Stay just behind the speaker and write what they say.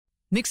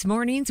Mixed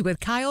Mornings with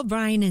Kyle,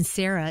 Brian, and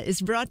Sarah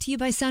is brought to you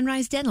by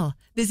Sunrise Dental.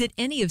 Visit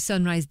any of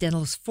Sunrise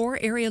Dental's 4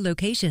 area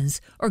locations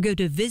or go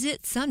to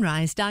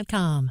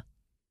visitsunrise.com.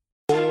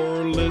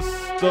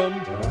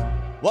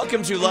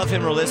 Welcome to Love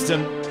Him or List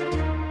Him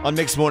on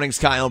Mixed Mornings,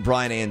 Kyle,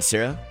 Brian, and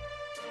Sarah.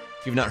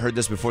 If you've not heard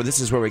this before,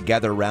 this is where we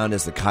gather around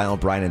as the Kyle,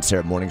 Brian, and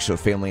Sarah Morning Show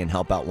family and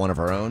help out one of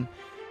our own.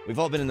 We've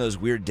all been in those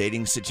weird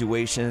dating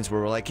situations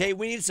where we're like, hey,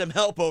 we need some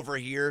help over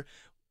here.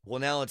 Well,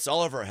 now it's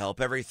all of our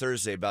help every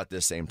Thursday about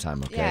this same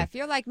time, okay? Yeah, if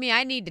you're like me,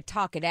 I need to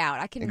talk it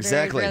out. I can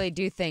very rarely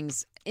do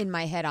things in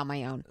my head on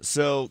my own.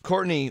 So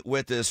Courtney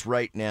with us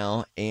right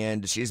now,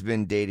 and she's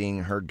been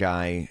dating her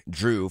guy,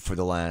 Drew, for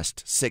the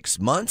last 6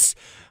 months.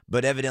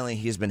 But evidently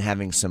he's been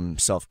having some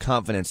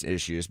self-confidence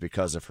issues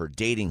because of her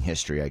dating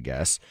history, I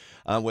guess.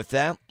 With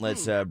that,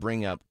 let's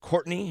bring up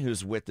Courtney,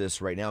 who's with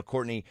us right now.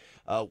 Courtney,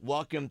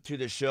 welcome to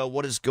the show.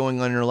 What is going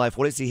on in your life?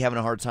 What is he having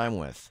a hard time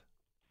with?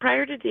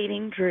 Prior to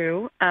dating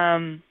Drew,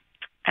 and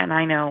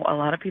I know a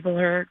lot of people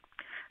are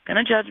going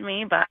to judge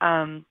me, but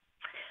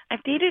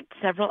I've dated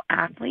several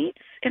athletes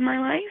in my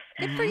life.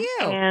 Good for you.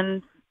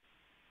 And,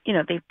 you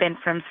know, they've been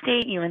from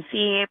state,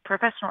 UNC,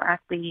 professional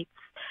athletes.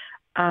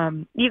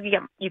 You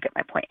get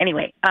my point.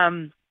 Anyway,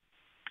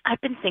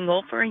 I've been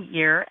single for a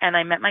year, and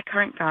I met my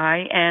current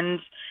guy, and,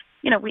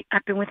 you know,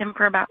 I've been with him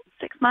for about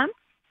 6 months,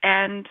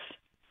 and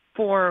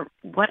for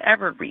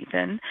whatever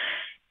reason,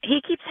 he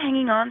keeps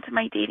hanging on to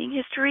my dating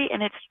history,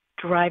 and it's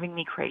driving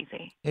me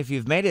crazy. If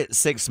you've made it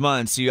 6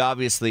 months, you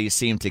obviously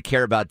seem to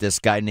care about this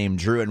guy named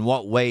Drew. In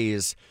what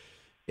ways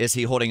is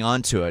he holding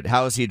on to it?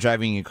 How is he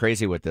driving you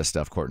crazy with this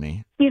stuff,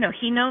 Courtney? You know,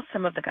 he knows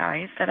some of the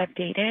guys that I've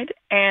dated,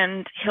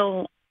 and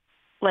he'll,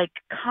 like,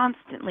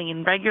 constantly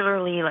and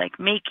regularly, like,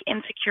 make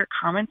insecure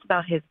comments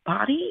about his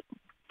body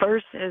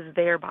versus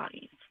their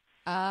bodies.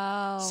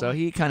 Oh. So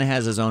he kind of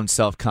has his own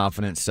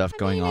self-confidence stuff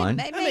going on.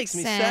 It makes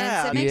me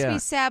sad. It makes me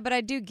sad, but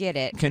I do get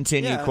it.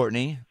 Continue,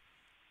 Courtney.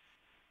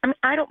 I mean,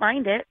 I don't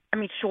mind it. I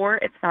mean, sure,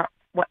 it's not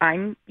what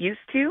I'm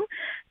used to,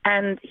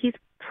 and he's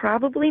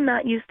probably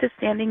not used to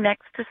standing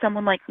next to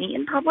someone like me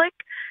in public,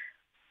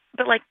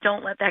 but, like,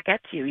 don't let that get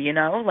to you, you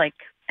know? Like,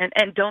 and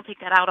don't take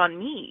that out on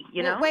me,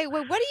 you know? Wait,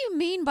 what do you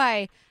mean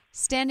by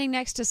standing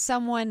next to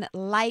someone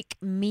like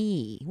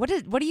me? What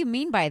do you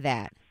mean by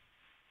that?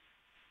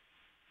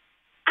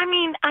 I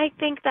mean, I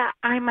think that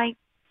I might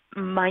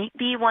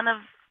be one of,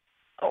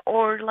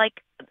 or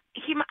like,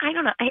 I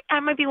don't know, I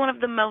might be one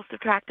of the most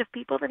attractive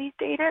people that he's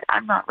dated.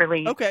 I'm not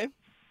really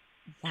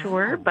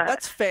sure, but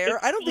that's fair.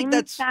 I don't think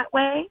that's that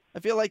way. I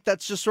feel like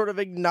that's just sort of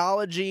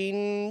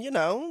acknowledging, you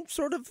know,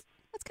 sort of.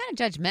 That's kind of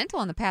judgmental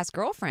on the past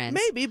girlfriends.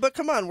 Maybe, but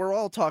come on, we're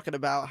all talking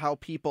about how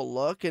people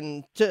look,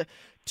 and to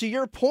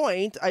your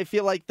point, I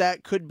feel like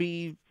that could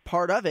be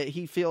part of it.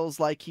 He feels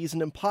like he's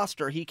an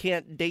imposter. He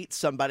can't date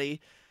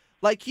somebody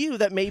like you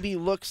that maybe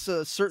looks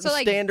a certain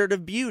standard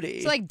of beauty.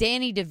 It's like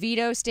Danny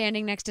DeVito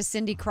standing next to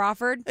Cindy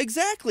Crawford.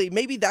 Exactly.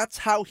 Maybe that's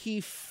how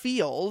he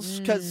feels.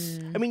 Because,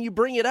 I mean, you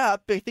bring it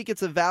up. I think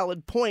it's a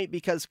valid point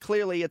because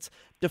clearly it's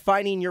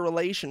defining your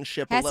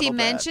relationship a little bit. Has he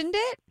mentioned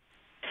it?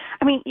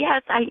 I mean,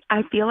 yes,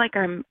 I feel like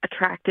I'm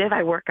attractive.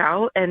 I work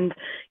out. And,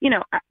 you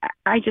know,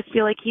 I just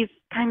feel like he's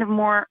kind of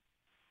more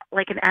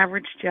like an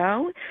average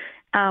Joe.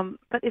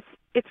 But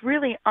it's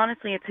really,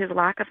 honestly, it's his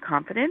lack of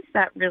confidence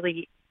that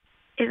really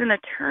isn't a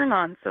turn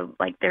on. So,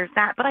 like, there's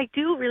that. But I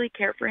do really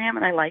care for him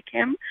and I like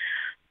him.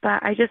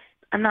 But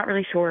I'm not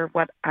really sure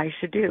what I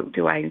should do.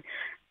 Do I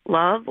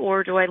love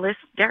or do I list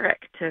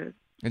Derek to?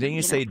 And didn't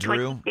you say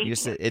Drew? You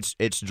said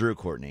it's Drew,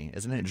 Courtney.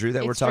 Isn't it Drew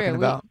that we're talking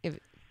about?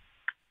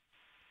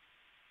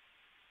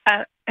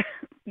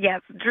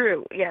 Yes,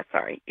 Drew. Yeah,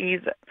 sorry.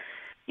 He's,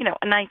 you know,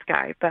 a nice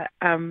guy, but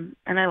and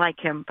I like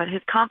him. But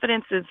his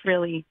confidence is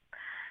really,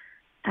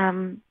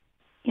 you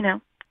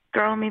know,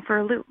 throwing me for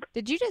a loop.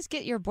 Did you just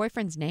get your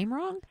boyfriend's name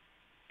wrong?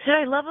 Should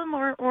I love him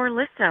or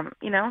list him?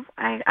 You know,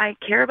 I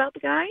care about the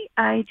guy.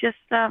 I just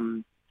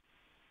don't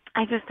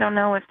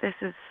know if this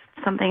is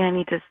something I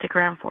need to stick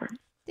around for.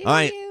 All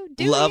right,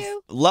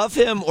 love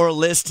him or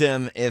list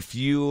him if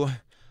you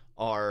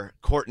are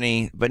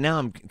Courtney, but now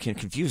I'm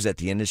confused at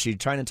the end. Is she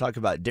trying to talk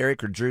about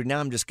Derek or Drew? Now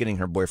I'm just getting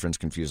her boyfriends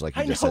confused like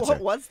you just said. What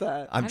was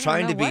that? I'm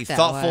trying to be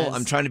thoughtful.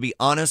 I'm trying to be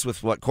honest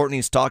with what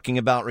Courtney's talking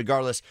about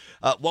regardless.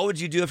 What would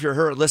you do if you're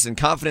her? Listen,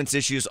 confidence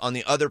issues on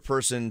the other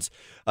person's,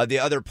 the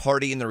other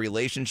party in the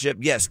relationship,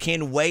 yes,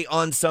 can weigh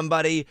on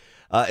somebody.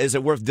 Is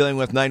it worth dealing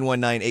with?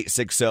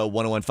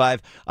 919-860-1015.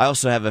 I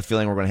also have a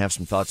feeling we're going to have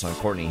some thoughts on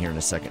Courtney here in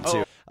a second,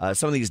 too.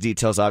 Some of these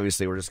details,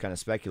 obviously, we're just kind of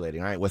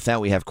speculating. All right, with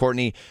that, we have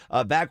Courtney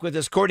back with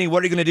us. Courtney,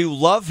 what are you going to do?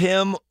 Love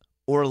him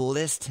or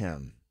list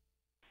him?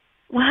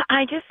 Well,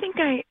 I just think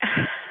I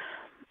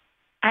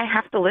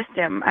have to list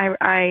him.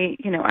 I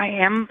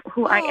am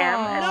who I am.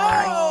 And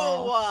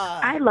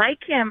I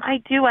like him.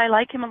 I do. I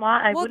like him a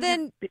lot. I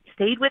wouldn't have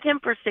stayed with him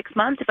for 6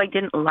 months if I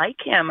didn't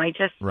like him. I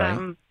just,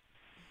 I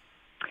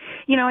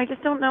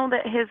just don't know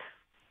that his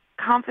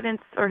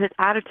confidence or his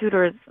attitude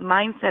or his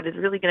mindset is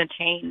really going to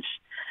change.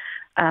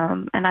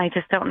 And I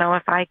just don't know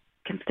if I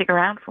can stick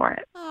around for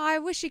it. Oh, I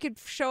wish you could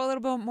show a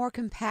little bit more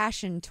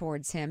compassion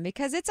towards him,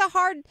 because it's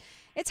hard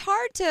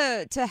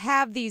to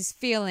have these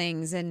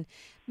feelings, and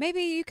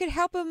maybe you could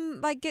help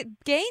him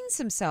gain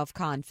some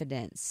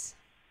self-confidence.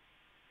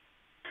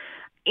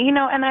 You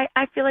know, and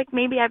I feel like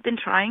maybe I've been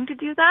trying to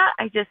do that.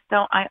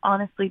 I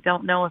honestly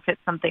don't know if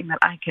it's something that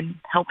I can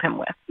help him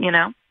with, you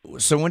know?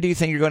 So when do you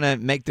think you're going to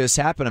make this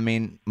happen? I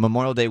mean,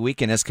 Memorial Day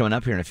weekend is coming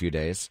up here in a few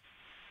days.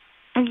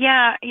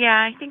 Yeah,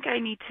 I think I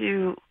need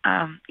to,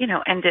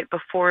 end it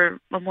before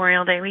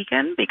Memorial Day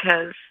weekend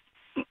because,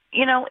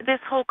 you know, this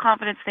whole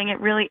confidence thing,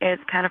 it really is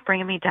kind of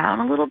bringing me down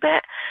a little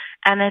bit,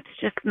 and it's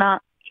just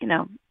not, you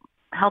know,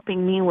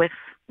 helping me with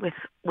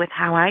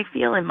how I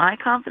feel and my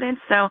confidence.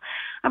 So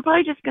I'm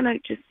probably just going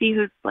to see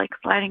who's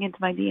sliding into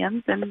my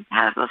DMs and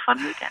have a fun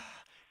weekend.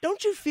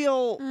 Don't you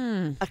feel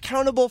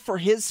accountable for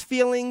his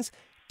feelings?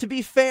 To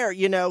be fair,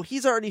 you know,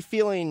 he's already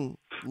feeling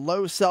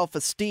low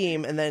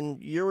self-esteem, and then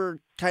you're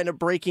kind of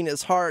breaking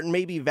his heart and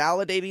maybe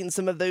validating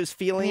some of those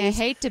feelings. I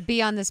hate to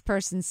be on this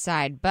person's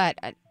side, but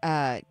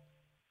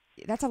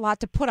that's a lot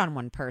to put on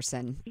one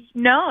person.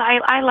 No,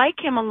 I like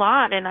him a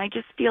lot, and I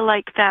just feel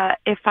like that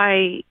if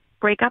I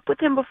break up with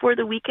him before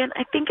the weekend,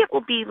 I think it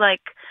will be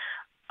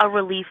a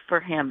relief for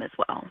him as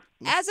well.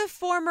 As a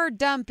former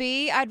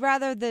dumpy, I'd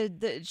rather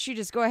she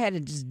just go ahead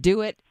and just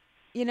do it,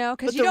 you know,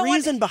 because you don't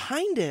want... But the reason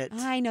behind it...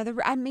 I know. The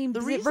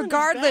reason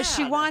regardless, is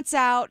she bad. wants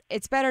out.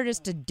 It's better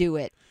just to do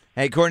it.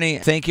 Hey, Courtney,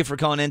 thank you for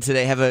calling in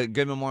today. Have a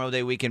good Memorial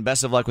Day weekend.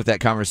 Best of luck with that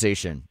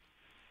conversation.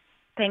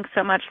 Thanks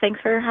so much. Thanks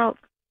for your help.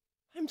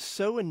 I'm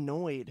so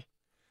annoyed.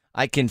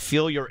 I can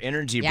feel your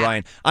energy, Yeah.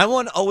 Brian. I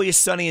want Always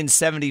Sunny in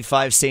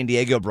 75 San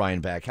Diego Brian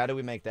back. How do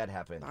we make that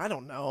happen? I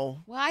don't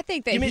know. Well, I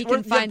think that You he mean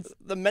can find...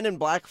 the Men in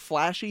Black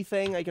flashy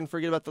thing? I can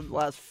forget about the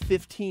last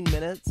 15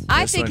 minutes.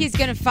 I This think one- he's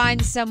going to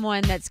find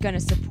someone that's going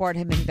to support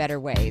him in better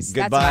ways.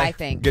 Goodbye. That's what I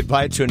think.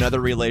 Goodbye to another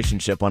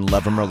relationship on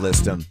Love 'Em or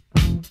List 'Em.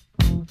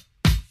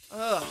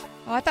 Ugh.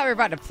 Oh, I thought we were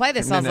about to play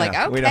this. No, I was no, like,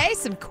 we okay, don't.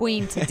 some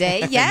Queen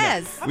today.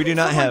 Yes. We do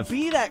not Someone have...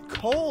 be that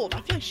cold.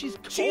 I feel like she's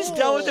cold. She's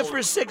dealt with it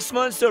for 6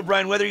 months, though,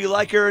 Brian, whether you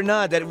like her or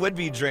not. That would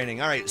be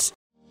draining. All right.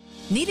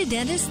 Need a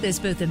dentist that's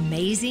both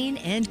amazing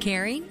and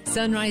caring?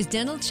 Sunrise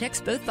Dental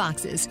checks both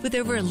boxes with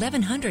over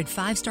 1,100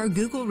 5-star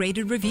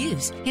Google-rated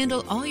reviews.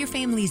 Handle all your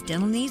family's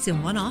dental needs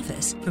in one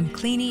office, from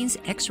cleanings,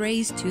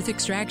 x-rays, tooth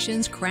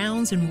extractions,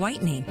 crowns, and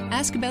whitening.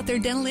 Ask about their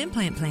dental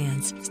implant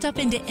plans. Stop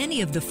into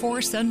any of the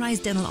 4 Sunrise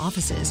Dental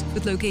offices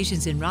with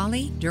locations in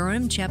Raleigh,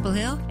 Durham, Chapel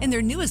Hill, and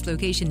their newest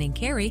location in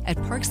Cary at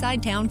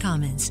Parkside Town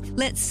Commons.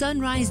 Let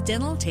Sunrise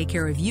Dental take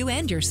care of you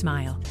and your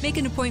smile. Make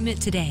an appointment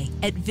today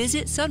at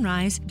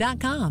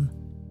visitsunrise.com.